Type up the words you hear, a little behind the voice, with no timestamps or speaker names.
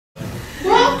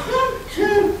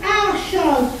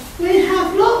show. We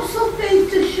have lots of things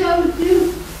to show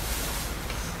you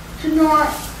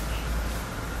tonight.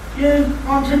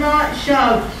 On tonight's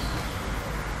show.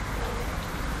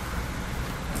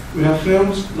 We have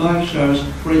films, live shows,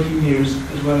 breaking news,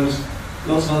 as well as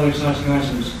lots of other exciting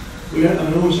items. We don't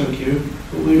have an auto cue,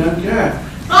 but we don't care.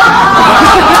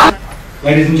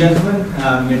 Ladies and gentlemen,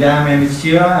 mesdames et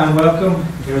messieurs, and welcome.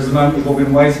 Here is the moment we've all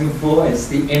been waiting for. It's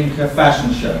the IMCA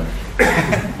Fashion Show.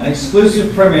 An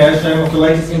exclusive premiere showing off the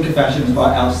latest IMCA fashions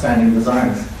by outstanding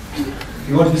designers. If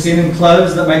you want to be seen in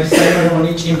clothes that make a statement on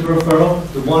each IMCA referral,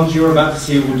 the ones you're about to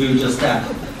see will do just that.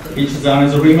 Each design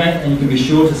is a remake, and you can be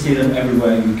sure to see them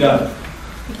everywhere you go.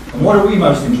 And what are we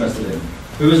most interested in?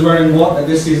 Who is wearing what at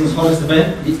this season's hottest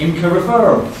event? The IMCA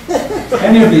referral.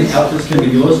 Any of these outfits can be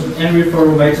yours with any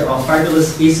referral made to our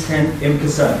fabulous East Kent IMCA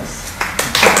service.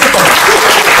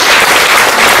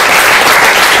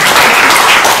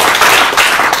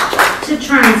 To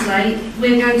translate,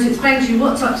 we're going to explain to you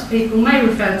what types of people may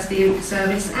refer to the IMCA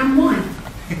service and why.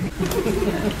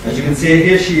 As you can see,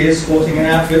 here she is sporting an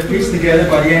outfit pieced together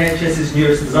by the NHS's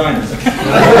newest designers.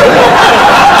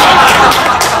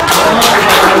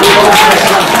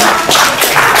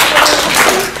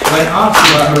 When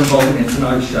asked about her involvement in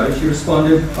tonight's show, she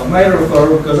responded, "I've made a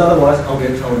referral because otherwise I'll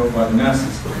get told off by the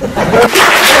nurses."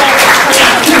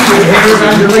 Here is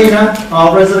Angelina,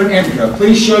 our resident editor.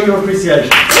 Please show your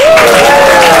appreciation.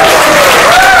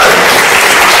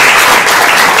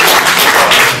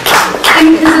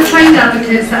 IMCAs are trained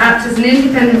advocates that act as an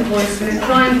independent voice when a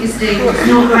client is deemed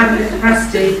not having the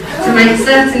capacity to make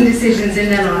certain decisions in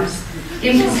their lives.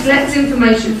 IMCAs collect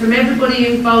information from everybody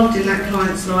involved in that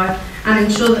client's life and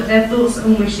ensure that their thoughts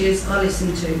and wishes are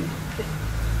listened to.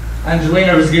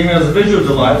 Angelina is giving us a visual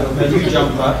delight of her new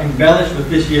jumper embellished with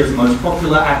this year's most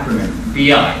popular acronym,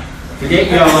 BI. Forget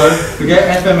YOLO,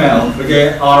 forget FML,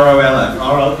 forget ROLF,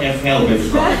 ROFL,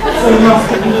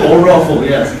 or ROFL,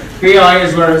 yes. BI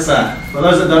is where it's at. For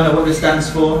those that don't know what this stands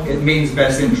for, it means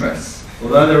best interests.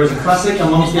 Although there is a classic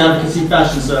amongst the advocacy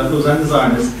fashion circles and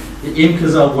designers, the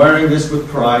IMCAs are wearing this with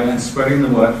pride and spreading the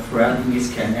word throughout the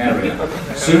East Kent area.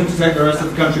 Soon to take the rest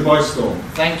of the country by storm.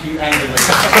 Thank you, Angelina.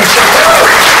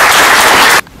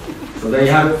 So there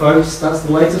you have it, folks. That's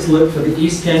the latest look for the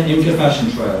East Kent IMCA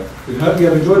Fashion Trail. We hope you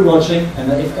have enjoyed watching, and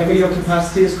that if ever your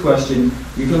capacity is questioned,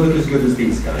 you can look as good as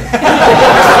these guys.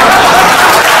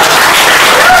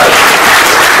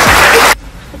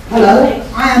 Hello,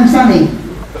 I am Sunny.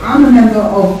 I'm a member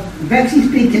of Bexy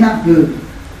Speaking Up group.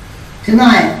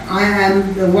 Tonight, I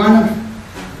am the One Off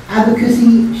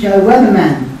Advocacy Show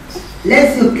weatherman.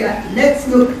 Let's look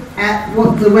at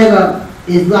what the weather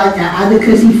is like at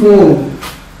Advocacy Forum.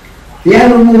 The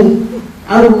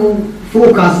overall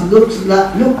forecast looks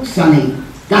sunny.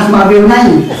 That's my real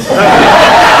name.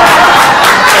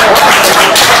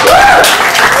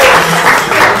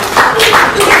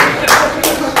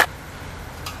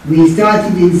 We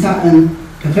started in Sutton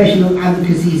Professional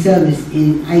Advocacy Service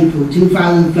in April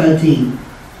 2013.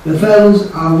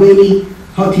 Referrals are really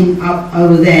hotting up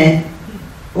over there,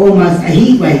 almost a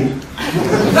heat wave.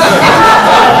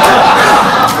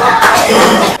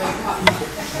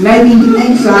 Maybe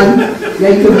next time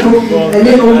they could put a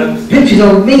little pictures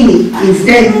of me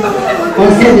instead of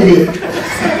it.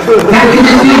 Back in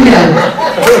the studio.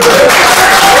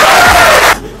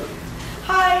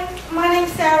 Hi, my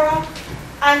name's Sarah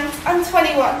and I'm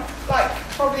 21, like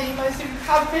probably most of you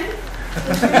have been.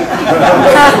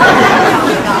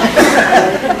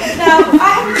 Now, I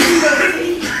have a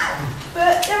disability,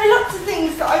 but there are lots of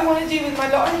things that I want to do with my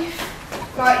life,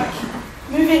 like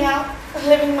moving out and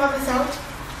living by myself.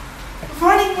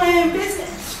 Running my own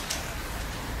business.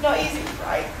 Not easy,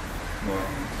 right?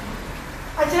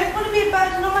 I don't want to be a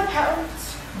burden on my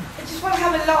parents. I just want to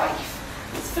have a life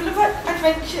that's full of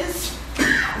adventures,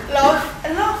 love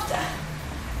and laughter.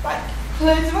 Like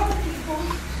loads of other people.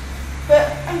 But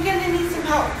I'm going to need some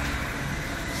help.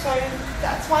 So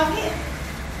that's why I'm here.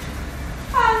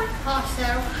 Hi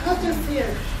Sarah, how do you feel?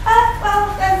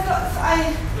 Well, there's lots.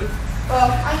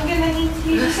 I'm going to need to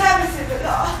use services a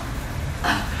lot.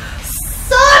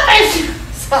 Service!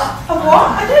 A what?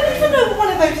 I don't even know what one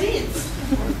of those is.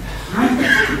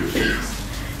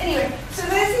 Anyway, so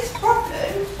there's this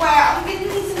problem where I'm going to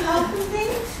need some help and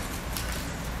things.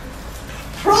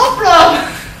 Problem?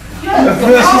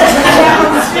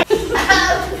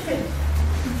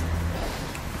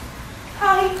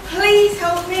 Hi, please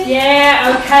help me.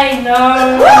 Yeah, okay, no.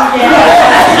 Yeah.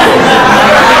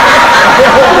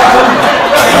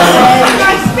 Can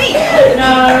I speak?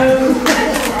 No.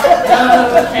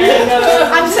 Okay, no.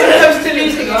 I'm so close to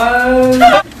losing it. Oh,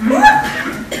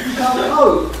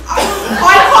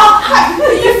 I can't.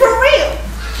 Are you for real?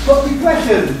 but we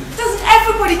question. Doesn't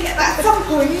everybody get that at some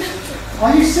point?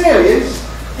 Are you serious?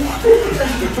 I'm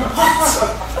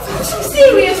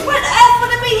serious. Where on earth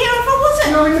would I be here if I wasn't?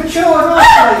 You're immature, aren't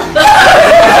you?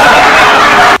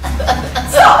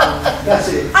 Stop. That's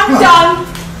it. I'm done.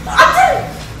 I'm done.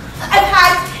 I've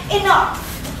had enough.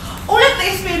 All of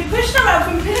this being pushed around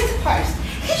from pillar to post,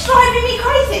 it's driving me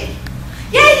crazy.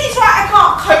 Yeah, he's right, I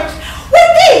can't cope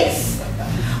with this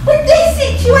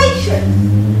situation.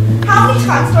 How many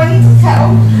times do I need to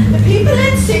tell the people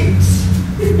in suits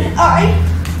that I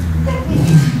don't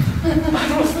need?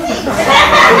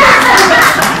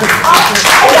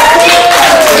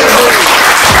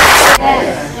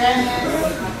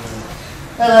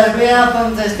 Hello, we are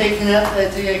from the Speaking Up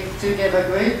Together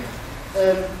group.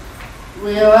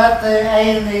 We are at the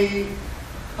A&E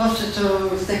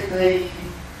hospital, sick leave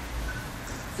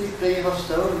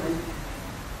hospital.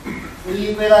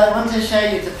 We want to show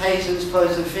you the patient's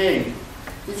point of view.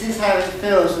 This is how it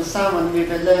feels for someone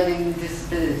with a learning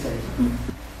disability.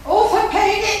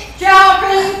 Orthopedic,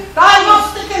 jargon,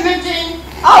 diagnostic imaging,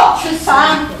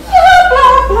 ultrasound, blah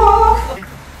blah blah.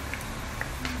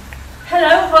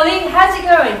 Hello, Holly. How's it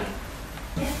going?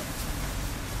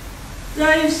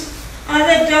 Those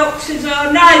other doctors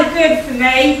are no good for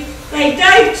me. They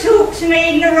don't talk to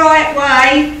me in the right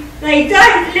way. They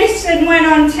don't listen when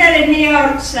I'm telling the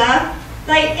answer.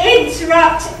 They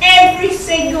interrupt every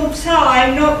single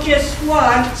time, not just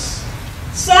once.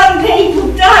 Some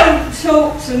people don't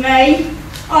talk to me.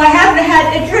 I haven't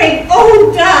had a drink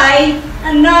all day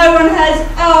and no one has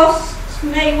asked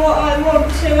me what I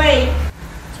want to eat.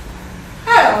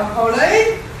 Hello,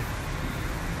 Holly.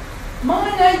 My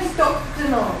name's Dr.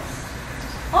 Nice.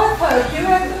 I've heard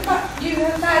you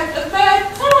have had a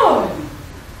bad time.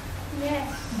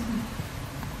 Yes.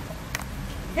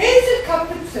 Here's a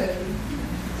cup of tea.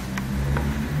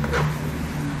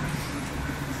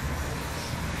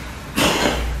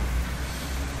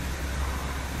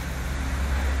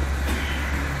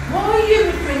 While you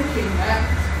were drinking that,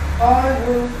 I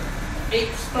will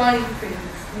explain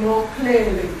things more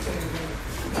clearly to you.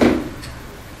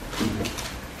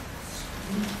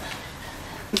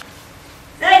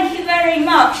 Thank you very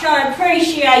much. I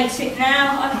appreciate it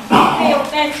now. I feel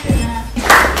better now.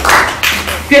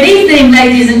 Good evening,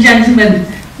 ladies and gentlemen.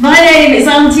 My name is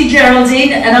Auntie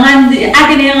Geraldine and I'm the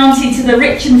agony auntie to the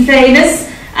rich and famous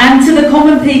and to the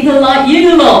common people like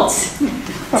you lot.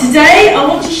 Today I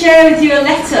want to share with you a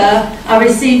letter I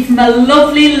received from a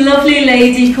lovely, lovely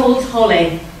lady called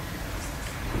Holly.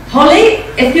 Holly,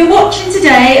 if you're watching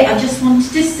today, I just wanted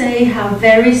to say how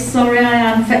very sorry I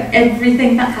am for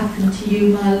everything that happened to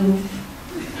you, my love.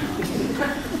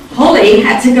 Holly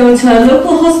had to go to her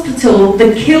local hospital,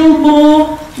 the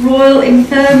Kilmore Royal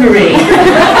Infirmary.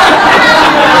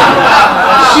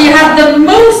 She had the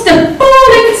most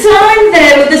appalling time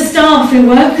there with the staff who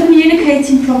weren't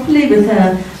communicating properly with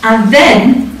her. And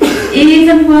then,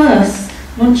 even worse,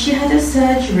 once she had her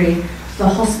surgery, the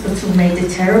hospital made a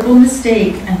terrible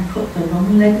mistake and cut the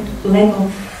wrong leg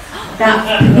off. That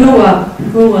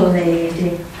poor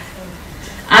lady.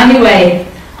 Anyway,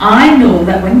 I know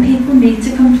that when people need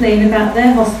to complain about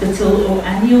their hospital or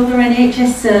any other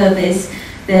NHS service,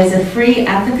 there's a free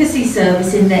advocacy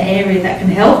service in their area that can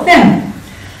help them.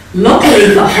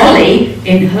 Luckily for Holly,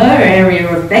 in her area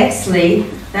of Bexley,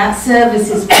 that service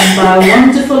is run by a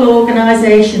wonderful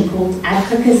organisation called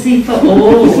Advocacy for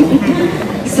All.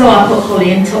 So I put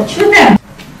Holly in touch with them.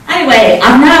 Anyway,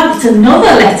 I've now got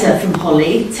another letter from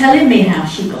Holly telling me how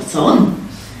she got on.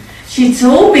 She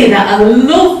told me that a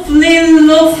lovely,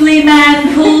 lovely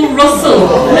man called Russell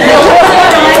helped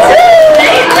her write a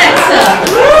great letter.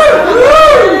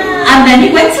 And then he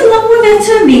went along with her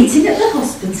to a meeting at the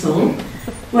hospital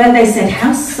where they said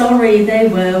how sorry they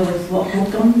were with what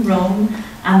had gone wrong,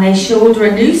 and they showed her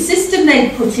a new system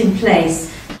they'd put in place.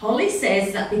 Holly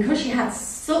says that because she had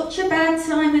such a bad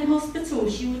time in hospital,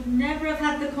 she would never have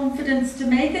had the confidence to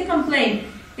make a complaint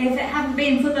if it hadn't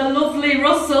been for the lovely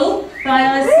Russell by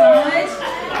her side.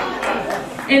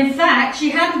 In fact,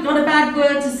 she hadn't got a bad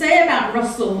word to say about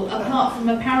Russell, apart from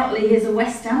apparently he's a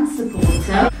West Ham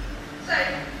supporter. So,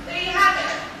 there you have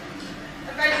it.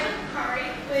 A vegetable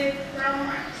curry with brown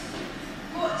rice.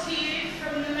 Brought to you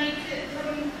from the maker,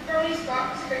 from Brownie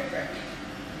Sparks Cookbook.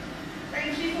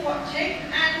 Thank you for watching,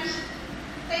 and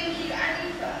thank you,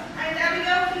 Anita and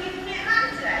Abigail, for giving me a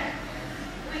hand today.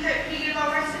 We hope you give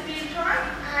our recipe a try,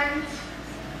 and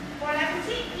bon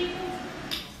appetit, people.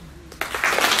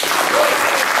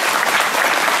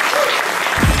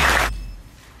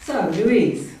 So,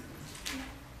 Louise,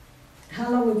 how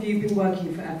long have you been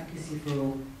working for Advocacy for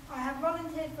All? I have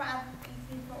volunteered for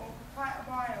Advocacy for quite a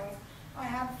while. I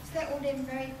have settled settled in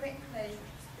very quickly.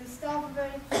 The staff are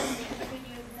very friendly and treat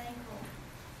you as an equal.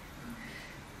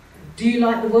 Do you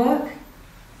like the work?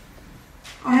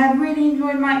 I have really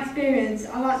enjoyed my experience.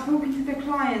 I like talking to the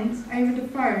clients over the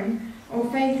phone or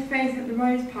face to face at the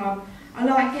Rose Pub. I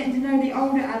like getting to know the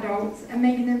older adults and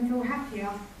making them feel happier.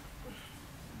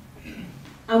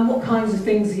 And what kinds of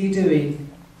things are you doing?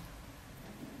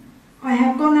 I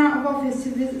have gone out of office to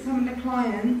visit some of the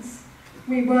clients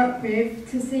we work with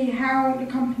to see how the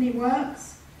company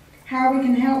works, how we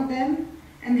can help them,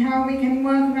 and how we can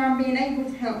work around being able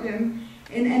to help them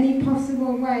in any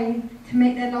possible way to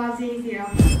make their lives easier.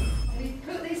 We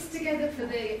put this together for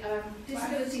the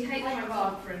Disability Hate Crime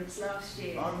Conference last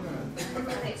year, and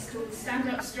it's called Stand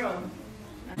Up Strong.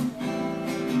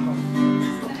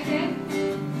 Again?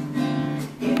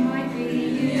 It might be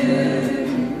you,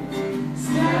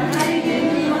 standing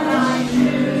in my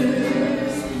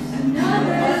shoes,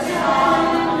 another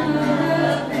time,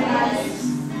 another place,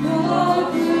 more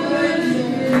good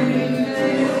you.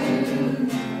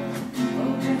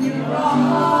 Open your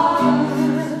heart,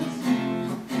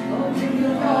 open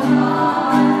your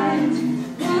mind,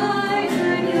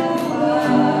 widen your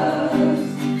world,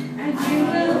 and you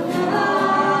will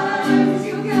find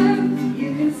you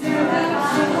can stand up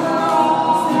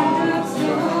strong, stand up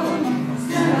strong,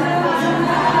 stand up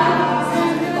proud,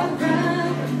 stand up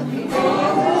proud. People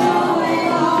going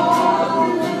on,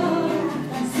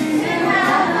 sing it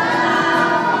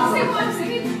out, sing one,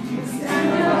 sing it.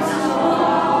 Stand up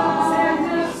strong, stand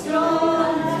up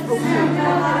strong, stand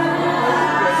up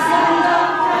proud, stand up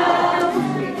proud.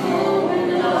 People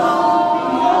going on.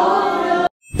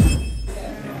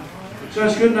 So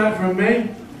it's good night from me.